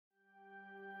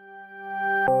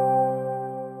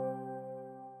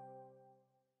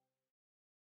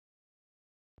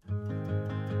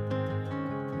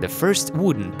The first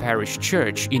wooden parish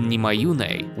church in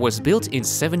Nemajūnai was built in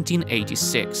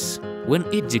 1786. When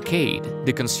it decayed,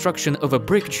 the construction of a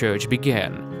brick church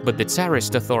began, but the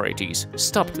Tsarist authorities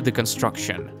stopped the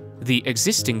construction. The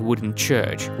existing wooden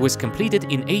church was completed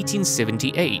in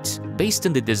 1878, based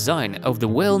on the design of the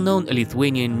well-known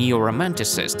Lithuanian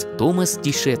neo-Romanticist Tomas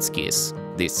Tišeckis.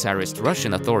 The Tsarist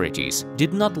Russian authorities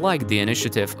did not like the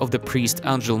initiative of the priest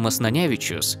Anzelmas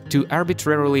Nonevičius to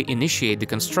arbitrarily initiate the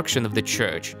construction of the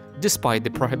church, despite the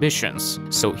prohibitions,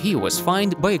 so he was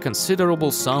fined by a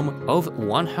considerable sum of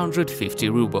 150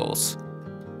 rubles.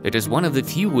 It is one of the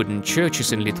few wooden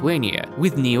churches in Lithuania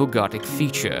with neo-Gothic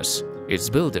features. Its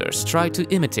builders tried to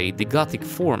imitate the Gothic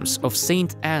forms of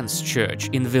St. Anne's Church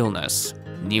in Vilnius.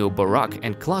 Neo-Baroque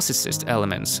and Classicist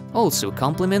elements also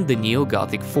complement the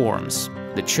neo-Gothic forms.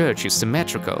 The church is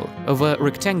symmetrical, of a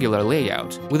rectangular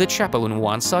layout, with a chapel on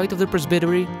one side of the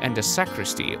presbytery and a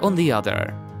sacristy on the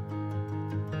other.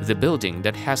 The building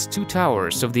that has two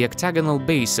towers of the octagonal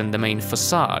base and the main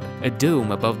facade, a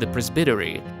dome above the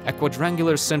presbytery, a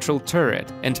quadrangular central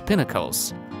turret and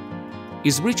pinnacles,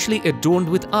 is richly adorned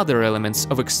with other elements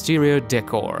of exterior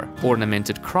decor,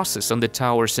 ornamented crosses on the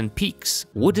towers and peaks,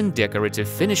 wooden decorative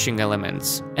finishing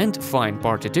elements, and fine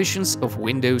partitions of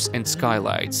windows and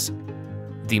skylights.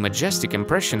 The majestic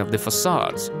impression of the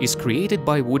facades is created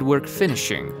by woodwork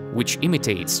finishing, which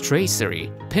imitates tracery,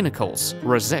 pinnacles,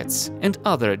 rosettes, and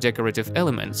other decorative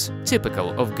elements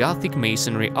typical of Gothic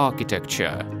masonry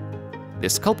architecture. The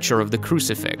sculpture of the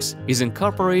crucifix is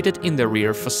incorporated in the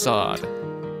rear facade.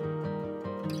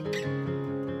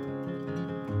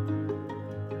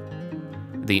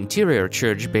 The interior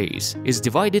church base is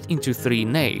divided into three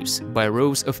naves by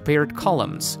rows of paired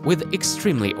columns with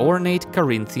extremely ornate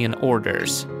Corinthian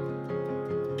orders.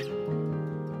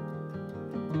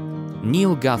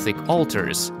 Neo-Gothic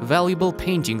altars, valuable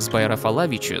paintings by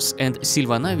Rafalavičius and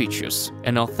Silvanavičius,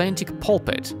 an authentic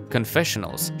pulpit,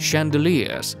 confessionals,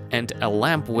 chandeliers, and a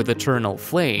lamp with eternal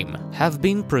flame have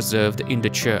been preserved in the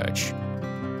church.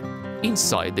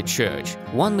 Inside the church,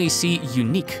 one may see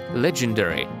unique,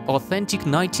 legendary, authentic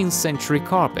 19th century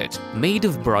carpet made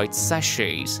of bright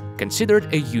sachets,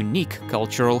 considered a unique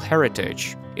cultural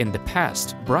heritage. In the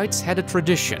past, brides had a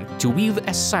tradition to weave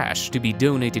a sash to be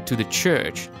donated to the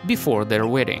church before their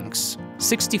weddings.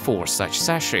 64 such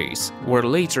sachets were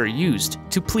later used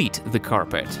to pleat the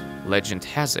carpet. Legend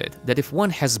has it that if one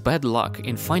has bad luck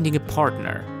in finding a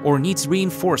partner, or needs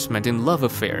reinforcement in love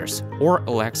affairs, or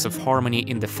lacks of harmony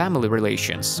in the family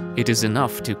relations, it is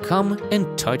enough to come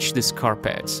and touch this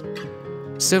carpet.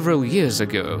 Several years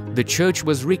ago, the church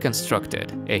was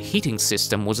reconstructed, a heating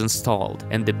system was installed,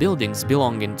 and the buildings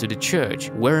belonging to the church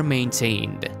were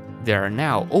maintained. They are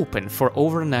now open for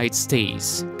overnight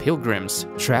stays. Pilgrims,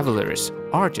 travelers,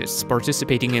 artists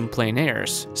participating in plein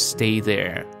airs stay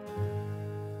there.